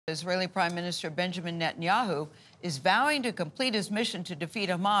Israeli Prime Minister Benjamin Netanyahu is vowing to complete his mission to defeat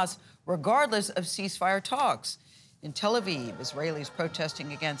Hamas regardless of ceasefire talks. In Tel Aviv, Israelis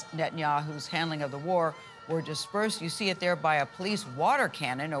protesting against Netanyahu's handling of the war were dispersed. You see it there by a police water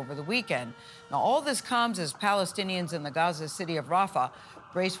cannon over the weekend. Now, all this comes as Palestinians in the Gaza city of Rafah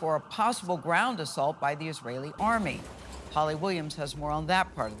brace for a possible ground assault by the Israeli army. Holly Williams has more on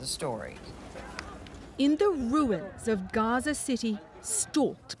that part of the story. In the ruins of Gaza City,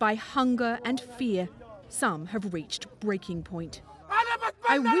 stalked by hunger and fear, some have reached breaking point.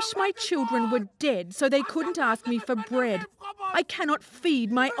 I wish my children were dead so they couldn't ask me for bread. I cannot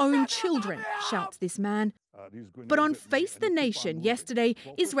feed my own children, shouts this man. But on Face the Nation yesterday,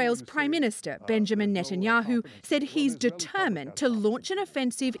 Israel's Prime Minister Benjamin Netanyahu said he's determined to launch an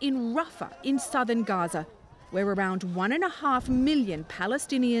offensive in Rafah in southern Gaza, where around 1.5 million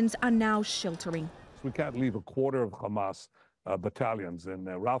Palestinians are now sheltering. We can't leave a quarter of Hamas battalions in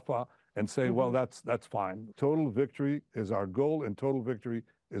Rafah and say, well, that's fine. Total victory is our goal, and total victory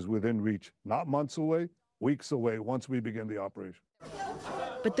is within reach, not months away, weeks away, once we begin the operation.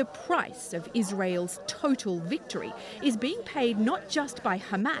 But the price of Israel's total victory is being paid not just by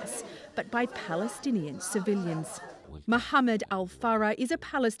Hamas, but by Palestinian civilians. Mohammed Al-Farah is a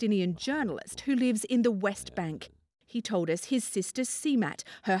Palestinian journalist who lives in the West Bank. He told us his sister Simat,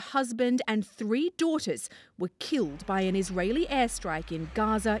 her husband and 3 daughters were killed by an Israeli airstrike in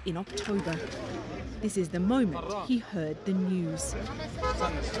Gaza in October. This is the moment he heard the news.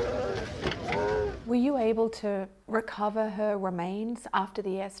 Were you able to recover her remains after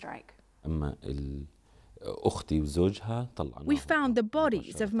the airstrike? We found the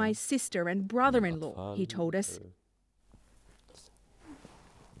bodies of my sister and brother-in-law, he told us.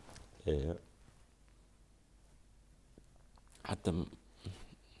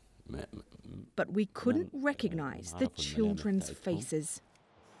 But we couldn't recognize the children's faces.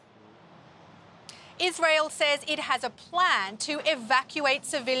 Israel says it has a plan to evacuate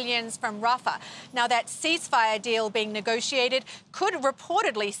civilians from Rafah. Now, that ceasefire deal being negotiated could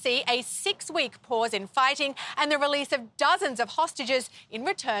reportedly see a 6-week pause in fighting and the release of dozens of hostages in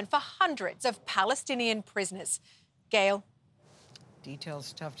return for hundreds of Palestinian prisoners. Gayle.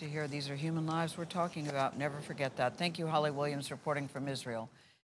 Details tough to hear. These are human lives we're talking about. Never forget that. Thank you, Holly Williams, reporting from Israel.